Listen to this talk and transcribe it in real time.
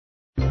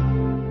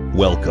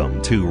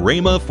Welcome to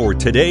Rhema for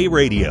Today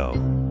Radio.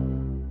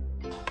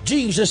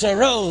 Jesus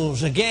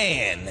arose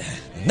again.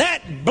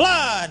 That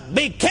blood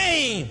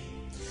became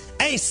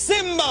a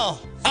symbol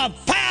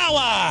of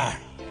power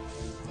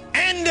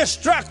and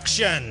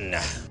destruction.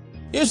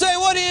 You say,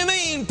 what do you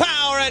mean,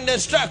 power and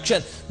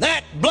destruction?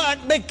 That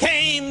blood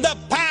became the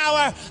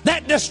power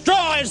that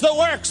destroys the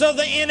works of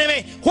the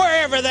enemy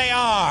wherever they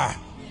are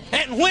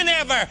and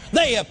whenever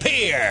they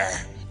appear.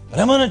 But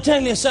I'm going to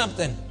tell you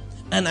something.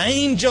 An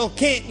angel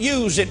can't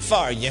use it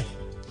for you.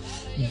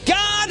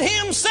 God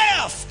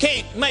Himself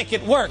can't make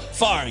it work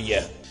for you.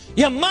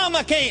 Your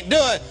mama can't do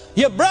it.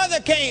 Your brother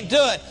can't do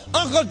it.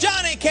 Uncle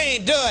Johnny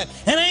can't do it.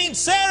 And Aunt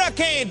Sarah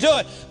can't do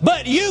it.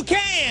 But you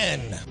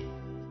can.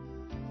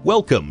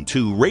 Welcome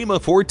to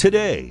Rhema for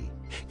Today.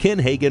 Ken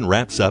Hagin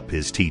wraps up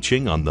his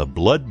teaching on the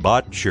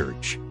blood-bought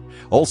church.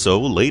 Also,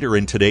 later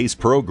in today's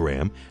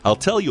program, I'll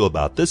tell you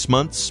about this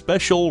month's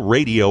special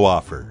radio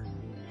offer.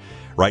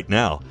 Right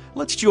now,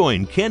 let's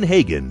join Ken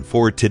Hagin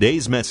for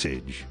today's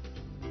message.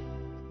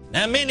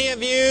 Now, many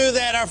of you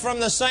that are from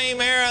the same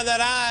era that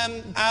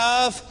I'm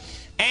of,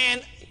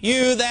 and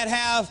you that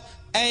have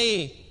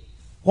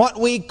what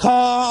we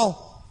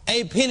call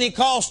a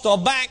Pentecostal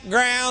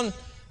background,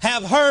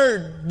 have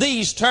heard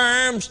these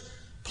terms,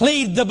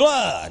 plead the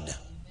blood.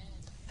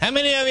 How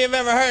many of you have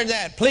ever heard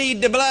that?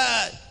 Plead the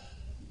blood.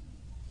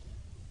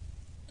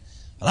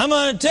 Well, I'm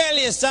going to tell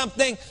you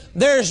something.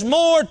 There's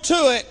more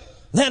to it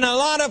than a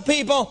lot of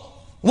people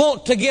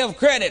want to give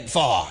credit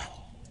for.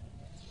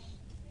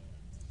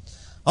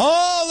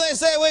 Oh, they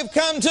say we've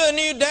come to a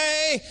new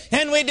day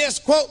and we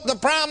just quote the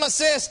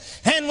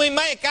promises and we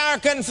make our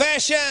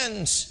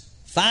confessions.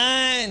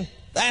 Fine,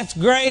 that's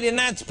great and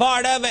that's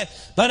part of it.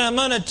 But I'm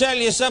going to tell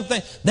you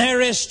something.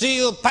 There is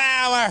still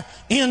power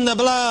in the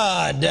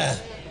blood.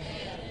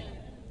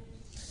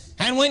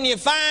 And when you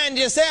find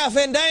yourself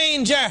in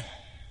danger,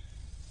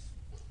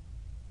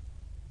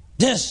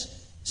 just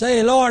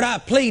say, Lord, I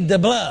plead the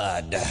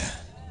blood.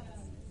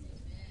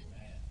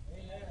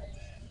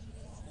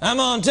 I'm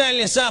going to tell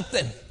you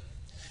something.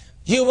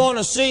 You want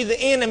to see the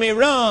enemy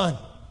run.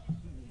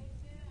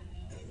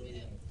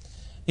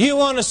 You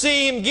want to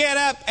see him get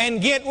up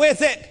and get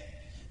with it.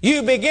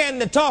 You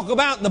begin to talk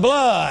about the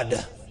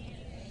blood.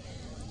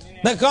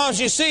 Because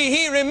you see,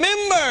 he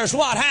remembers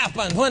what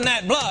happened when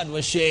that blood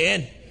was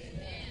shed.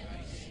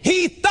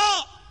 He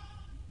thought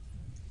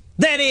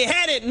that he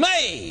had it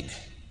made.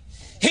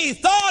 He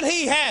thought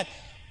he had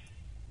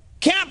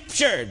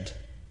captured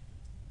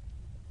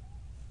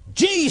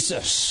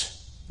Jesus,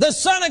 the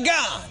Son of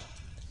God,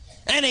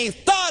 and he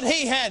thought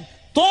he had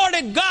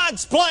thwarted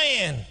God's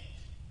plan.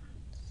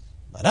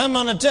 But I'm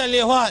going to tell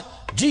you what,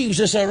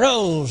 Jesus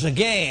arose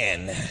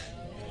again.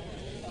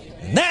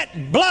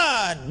 That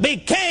blood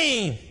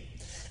became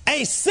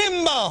a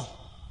symbol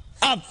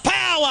of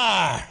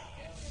power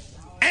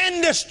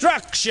and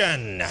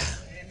destruction.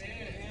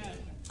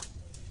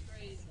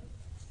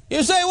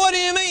 You say, what do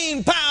you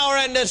mean, power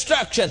and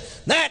destruction?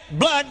 That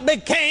blood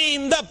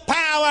became the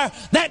power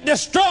that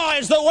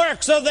destroys the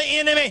works of the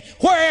enemy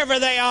wherever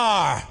they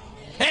are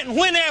and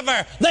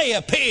whenever they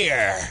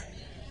appear.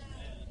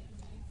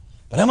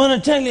 But I'm going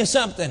to tell you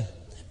something.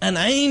 An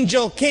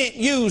angel can't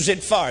use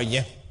it for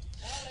you.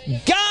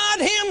 God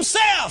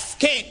Himself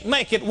can't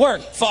make it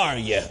work for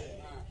you.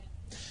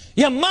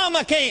 Your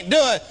mama can't do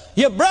it.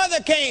 Your brother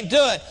can't do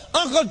it.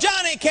 Uncle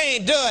Johnny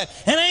can't do it.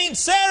 And Aunt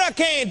Sarah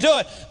can't do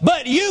it.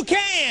 But you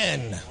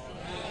can.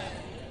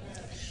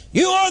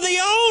 You are the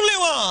only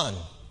one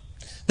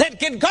that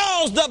can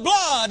cause the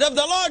blood of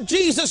the Lord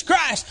Jesus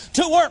Christ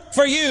to work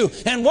for you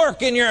and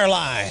work in your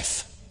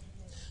life.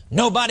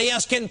 Nobody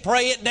else can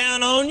pray it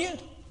down on you.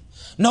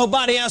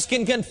 Nobody else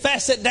can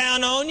confess it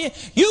down on you.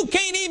 You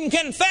can't even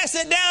confess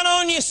it down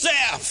on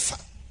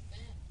yourself.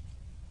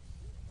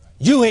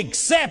 You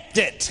accept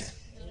it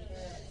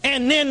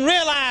and then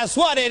realize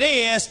what it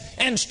is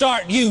and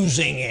start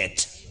using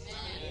it.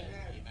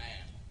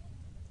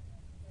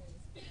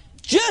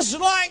 Just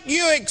like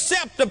you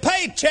accept a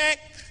paycheck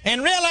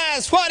and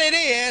realize what it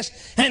is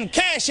and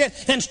cash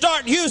it and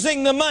start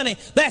using the money,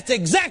 that's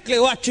exactly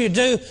what you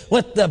do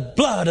with the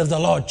blood of the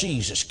Lord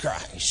Jesus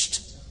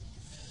Christ.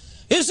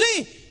 You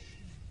see,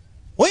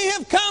 we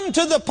have come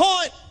to the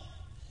point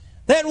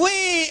that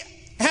we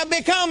have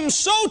become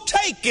so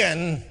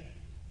taken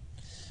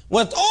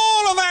with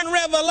all of our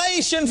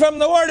revelation from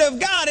the Word of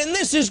God, and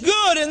this is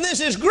good and this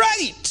is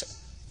great.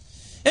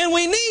 And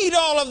we need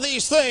all of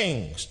these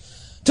things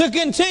to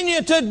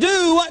continue to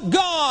do what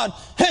God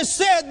has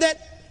said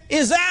that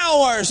is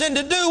ours and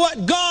to do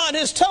what God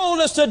has told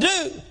us to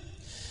do.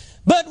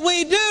 But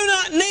we do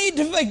not need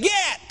to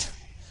forget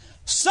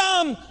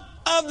some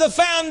of the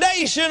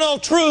foundational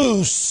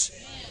truths,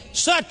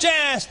 such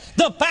as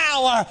the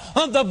power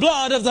of the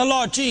blood of the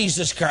Lord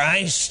Jesus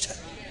Christ.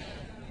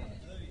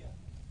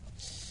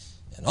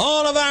 In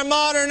all of our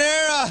modern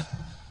era,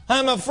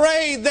 I'm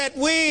afraid that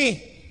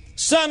we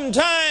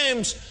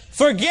sometimes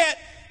forget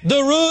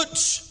the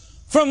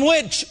roots from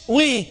which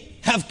we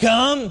have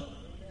come.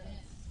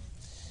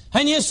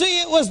 And you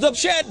see, it was the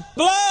shed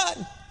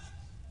blood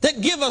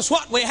that give us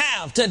what we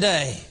have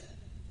today.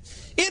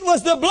 It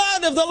was the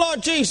blood of the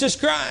Lord Jesus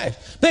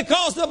Christ,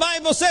 because the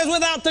Bible says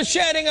without the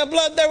shedding of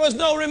blood there was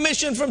no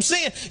remission from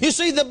sin. You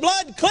see, the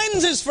blood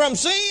cleanses from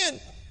sin.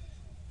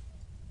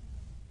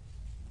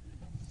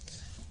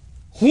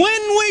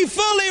 When we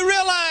fully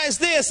realize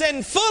this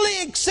and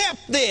fully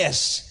accept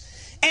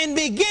this and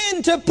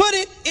begin to put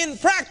it in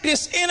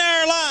practice in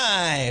our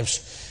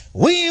lives,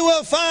 we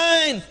will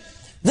find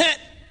that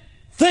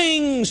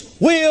things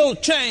will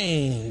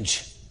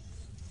change.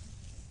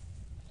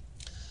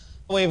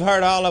 We've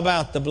heard all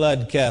about the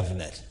blood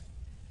covenant.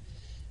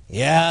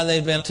 Yeah,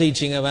 they've been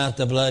teaching about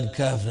the blood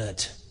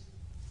covenant.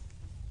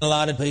 A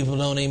lot of people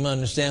don't even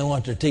understand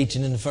what they're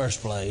teaching in the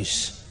first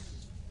place.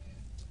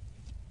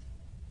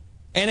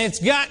 And it's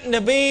gotten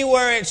to be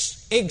where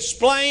it's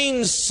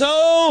explained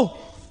so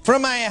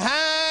from a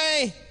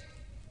high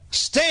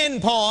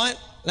standpoint,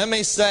 let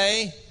me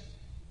say,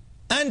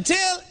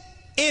 until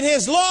it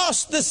has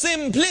lost the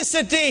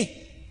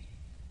simplicity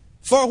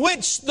for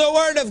which the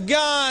Word of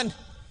God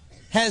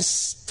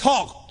has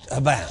talked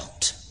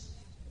about.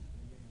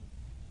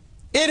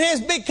 It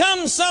has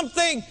become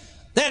something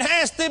that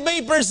has to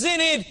be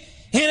presented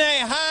in a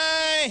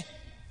high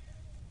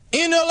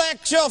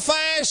intellectual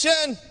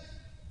fashion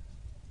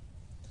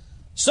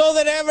so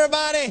that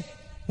everybody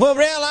will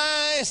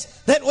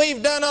realize that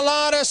we've done a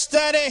lot of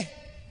study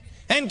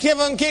and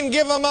can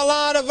give them a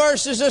lot of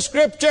verses of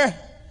Scripture,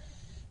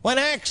 when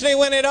actually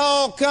when it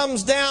all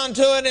comes down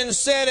to it and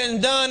said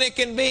and done, it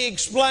can be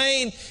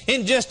explained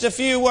in just a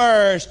few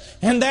words.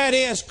 And that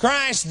is,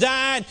 Christ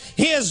died,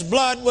 His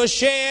blood was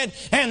shed,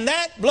 and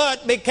that blood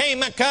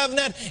became a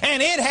covenant,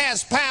 and it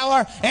has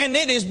power, and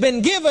it has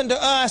been given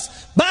to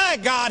us by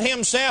God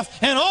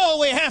Himself, and all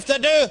we have to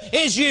do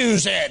is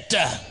use it.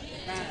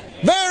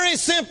 Very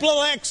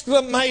simple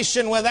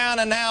exclamation without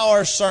an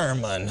hour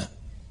sermon.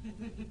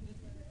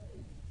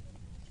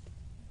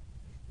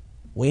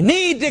 We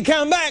need to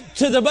come back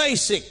to the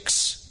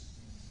basics.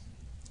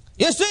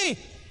 You see,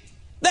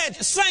 that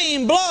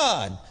same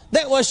blood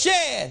that was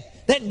shed,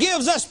 that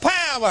gives us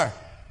power,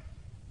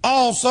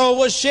 also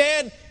was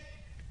shed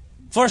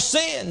for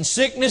sin,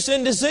 sickness,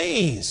 and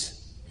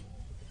disease.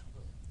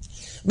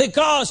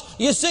 Because,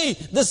 you see,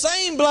 the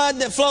same blood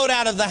that flowed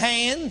out of the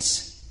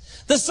hands,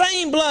 the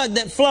same blood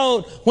that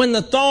flowed when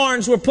the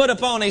thorns were put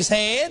upon His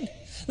head,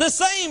 the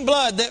same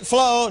blood that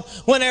flowed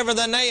whenever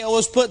the nail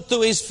was put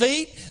through His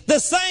feet, the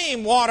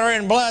same water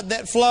and blood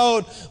that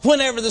flowed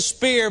whenever the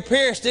spear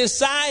pierced His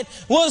side,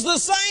 was the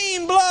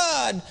same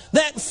blood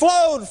that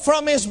flowed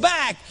from His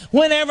back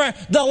whenever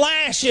the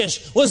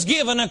lashes was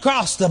given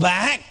across the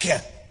back.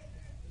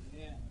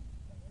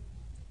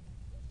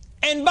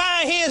 And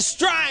by His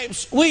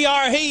stripes we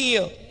are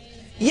healed.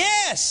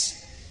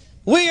 Yes,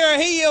 we are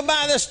healed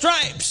by the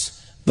stripes,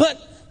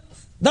 but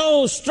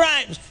those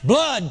stripes,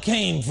 blood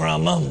came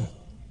from them.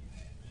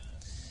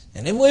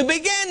 And if we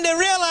begin to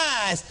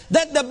realize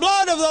that the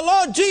blood of the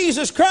Lord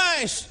Jesus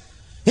Christ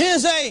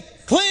is a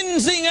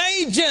cleansing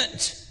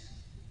agent.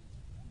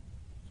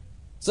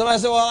 Somebody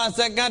said, well, what's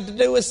that got to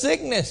do with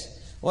sickness?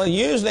 Well,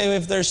 usually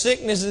if there's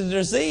sickness and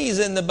disease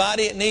in the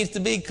body, it needs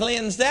to be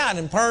cleansed out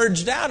and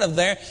purged out of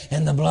there,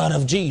 and the blood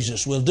of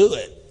Jesus will do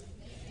it.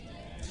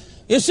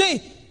 You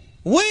see,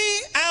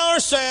 we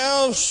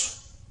ourselves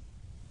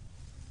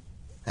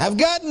have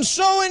gotten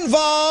so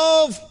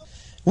involved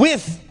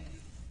with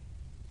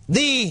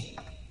the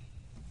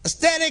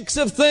aesthetics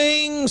of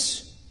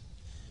things,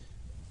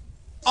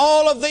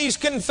 all of these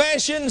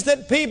confessions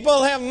that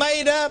people have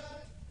made up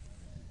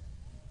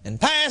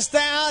and passed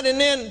out, and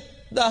then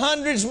the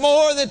hundreds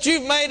more that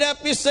you've made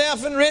up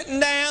yourself and written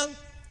down,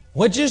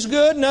 which is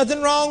good,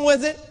 nothing wrong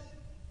with it.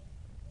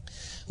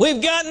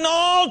 We've gotten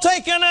all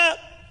taken up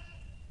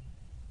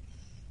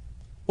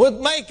with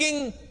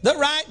making the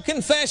right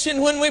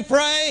confession when we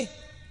pray.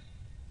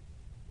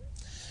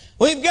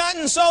 We've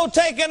gotten so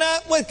taken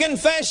up with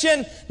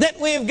confession that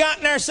we've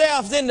gotten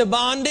ourselves into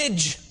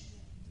bondage.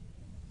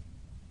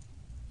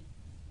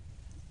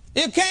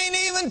 You can't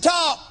even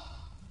talk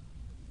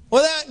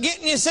without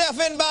getting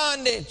yourself in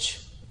bondage.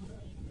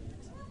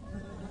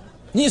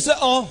 You say,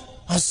 oh,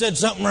 I said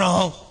something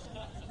wrong.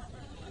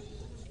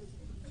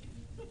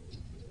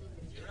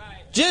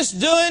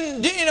 Just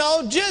doing,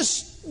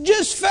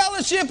 just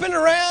fellowshipping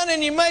around,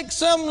 and you make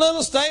some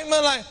little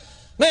statement like,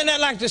 man,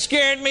 that like to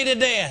scared me to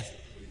death.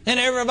 And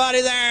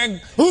everybody there,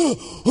 and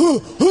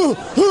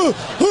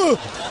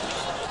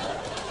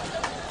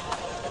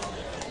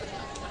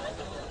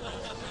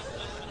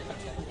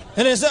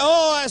they say,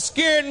 oh, it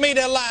scared me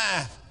to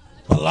life.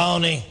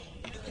 Baloney.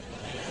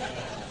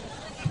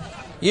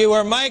 You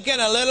were making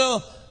a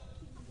little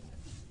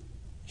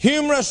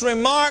humorous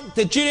remark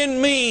that you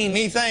didn't mean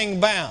anything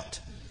about.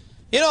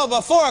 You know,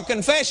 before a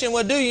confession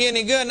will do you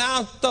any good, and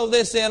I'll throw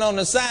this in on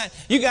the side,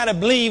 you got to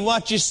believe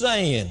what you're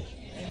saying.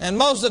 And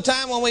most of the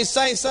time when we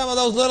say some of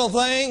those little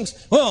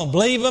things, we don't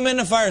believe them in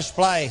the first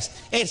place.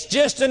 It's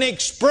just an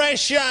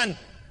expression.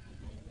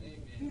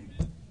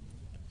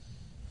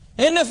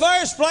 In the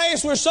first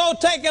place, we're so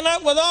taken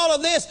up with all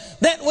of this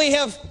that we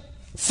have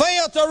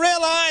fail to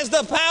realize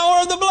the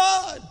power of the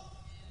blood.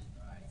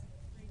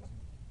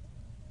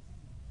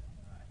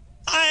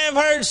 I have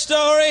heard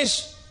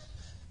stories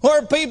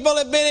where people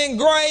have been in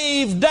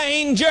grave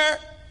danger.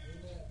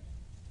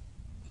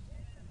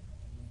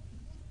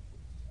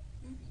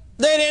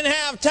 They didn't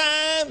have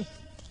time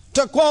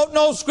to quote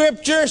no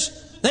scriptures.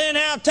 They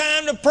didn't have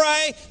time to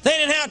pray. They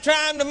didn't have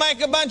time to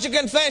make a bunch of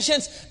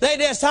confessions. They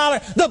just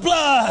hollered, the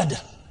blood.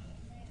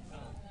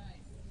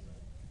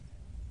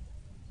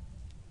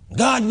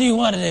 God knew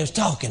what it was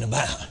talking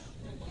about.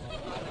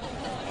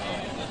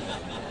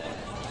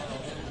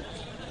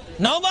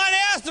 Nobody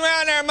else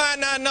around there might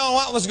not know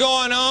what was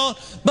going on,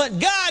 but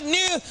God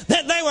knew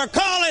that they were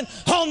calling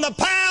on the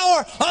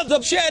power of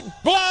the shed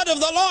blood of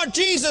the Lord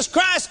Jesus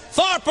Christ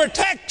for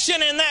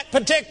protection in that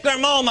particular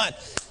moment.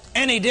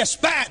 And He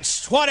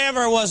dispatched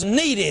whatever was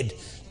needed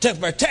to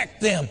protect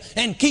them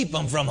and keep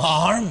them from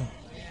harm.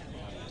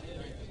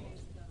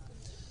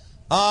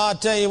 Oh, I'll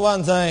tell you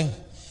one thing.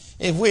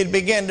 If we'd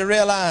begin to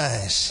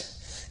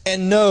realize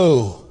and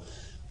know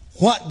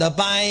what the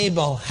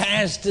Bible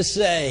has to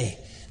say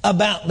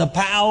about the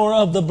power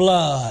of the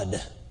blood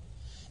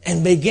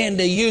and begin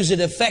to use it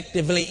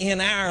effectively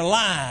in our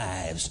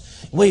lives,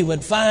 we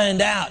would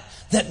find out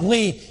that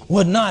we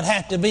would not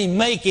have to be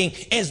making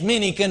as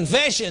many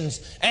confessions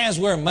as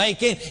we're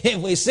making if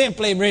we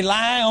simply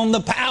rely on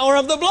the power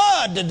of the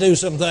blood to do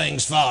some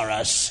things for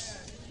us.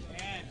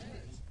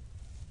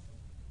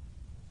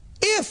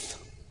 If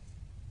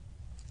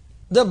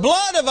the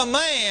blood of a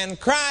man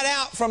cried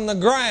out from the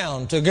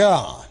ground to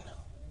God,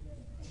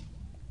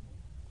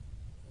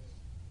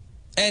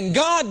 and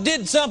God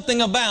did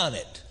something about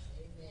it,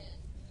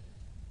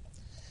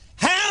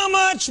 how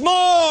much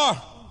more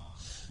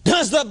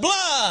does the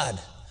blood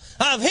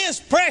of His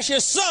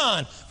precious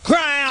Son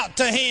cry out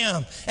to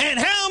Him? And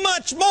how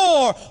much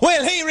more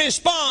will He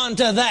respond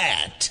to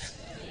that?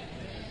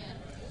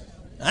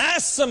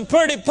 That's some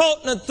pretty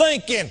potent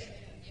thinking.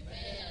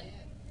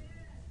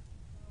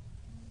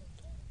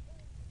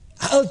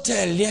 I'll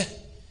tell you,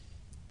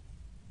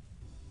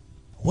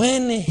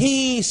 when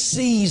He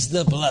sees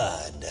the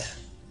blood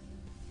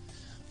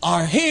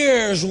or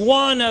hears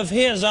one of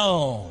His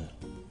own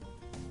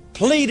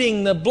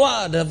pleading the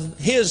blood of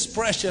His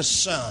precious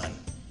Son,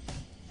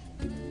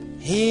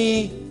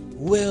 He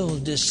will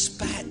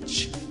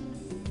dispatch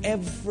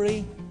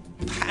every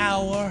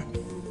power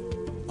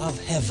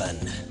of heaven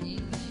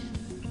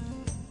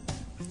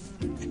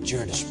at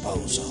your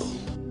disposal.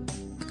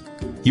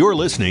 You're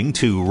listening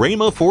to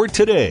Rhema for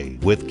Today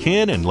with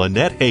Ken and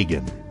Lynette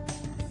Hagin.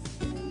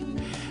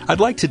 I'd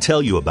like to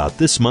tell you about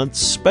this month's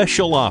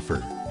special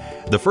offer.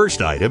 The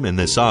first item in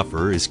this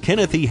offer is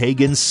Kenneth E.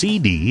 Hagin's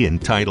CD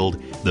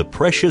entitled The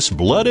Precious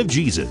Blood of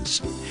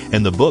Jesus,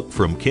 and the book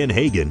from Ken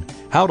Hagin,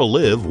 How to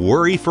Live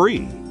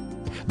Worry-Free.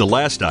 The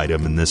last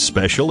item in this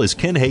special is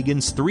Ken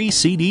Hagin's 3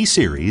 CD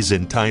series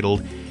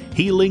entitled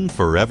Healing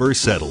Forever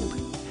Settled.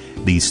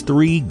 These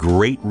 3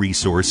 great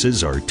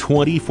resources are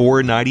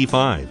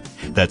 $24.95.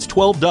 That's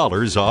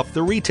 $12 off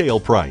the retail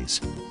price.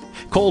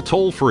 Call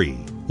toll-free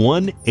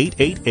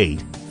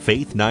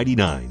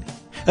 1-888-FAITH-99.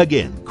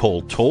 Again,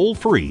 call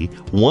toll-free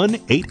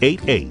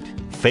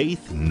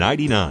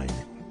 1-888-FAITH-99.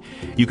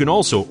 You can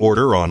also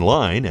order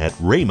online at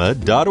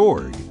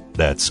rhema.org.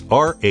 That's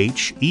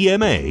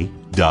RHEMA.org.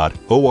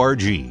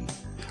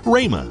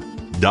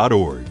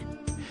 rhema.org.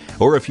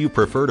 Or if you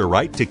prefer to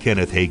write to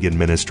Kenneth Hagin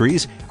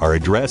Ministries, our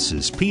address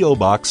is P.O.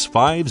 Box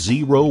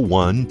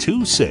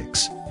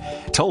 50126,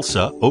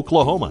 Tulsa,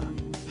 Oklahoma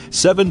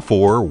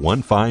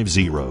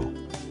 74150.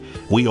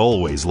 We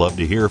always love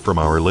to hear from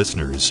our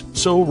listeners,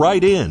 so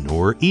write in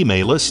or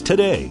email us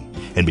today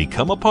and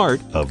become a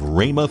part of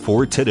Rhema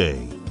for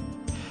Today.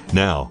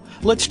 Now,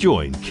 let's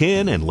join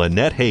Ken and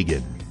Lynette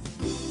Hagin.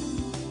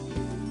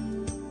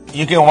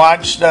 You can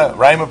watch the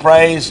Rhema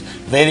Praise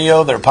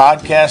video, their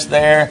podcast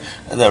there.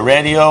 The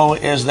radio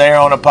is there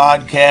on a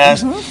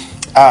podcast.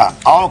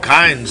 All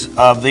kinds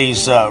of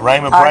these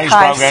Rhema Praise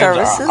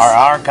programs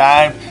are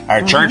archived.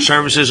 Our church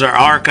services are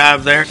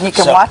archived there. You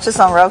can watch us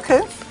on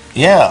Roku.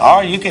 Yeah,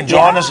 or you can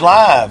join us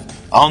live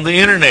on the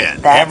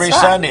internet every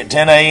Sunday at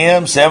 10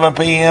 a.m., 7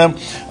 p.m.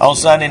 on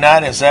Sunday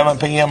night, and 7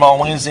 p.m. on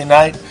Wednesday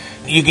night.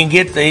 You can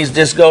get these.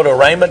 Just go to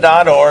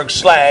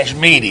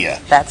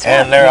rhema.org/media. That's right.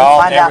 And they're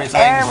all everything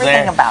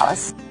there about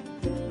us.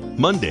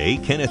 Monday,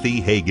 Kenneth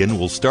E. Hagin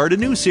will start a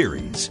new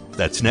series.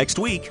 That's next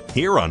week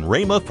here on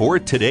Rhema for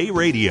Today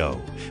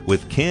Radio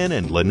with Ken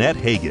and Lynette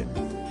Hagin.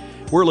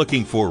 We're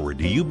looking forward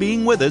to you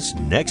being with us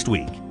next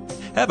week.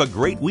 Have a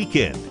great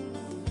weekend.